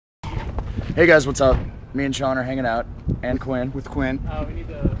Hey guys, what's up? Me and Sean are hanging out, and Quinn. With Quinn. We need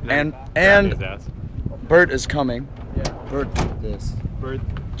to. And Bert is coming. Yeah. Bert, this. Bert.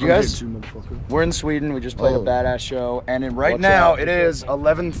 You guys, we're in Sweden. We just played a badass show, and right now it is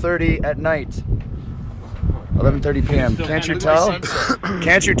 11:30 at night. 11:30 p.m. Can't you tell?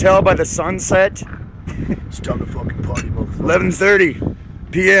 Can't you tell by the sunset? It's time to fucking party, motherfucker. 11:30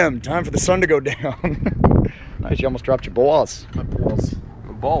 p.m. Time for the sun to go down. Nice, you almost dropped your balls. My balls.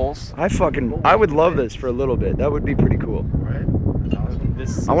 Balls. I would love this for a little bit. That would be pretty cool. Right?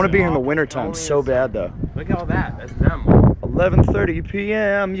 I want to be here in the wintertime so bad though. Look at all that. That's them. 11:30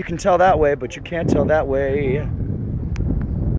 p.m. You can tell that way, but you can't tell that way.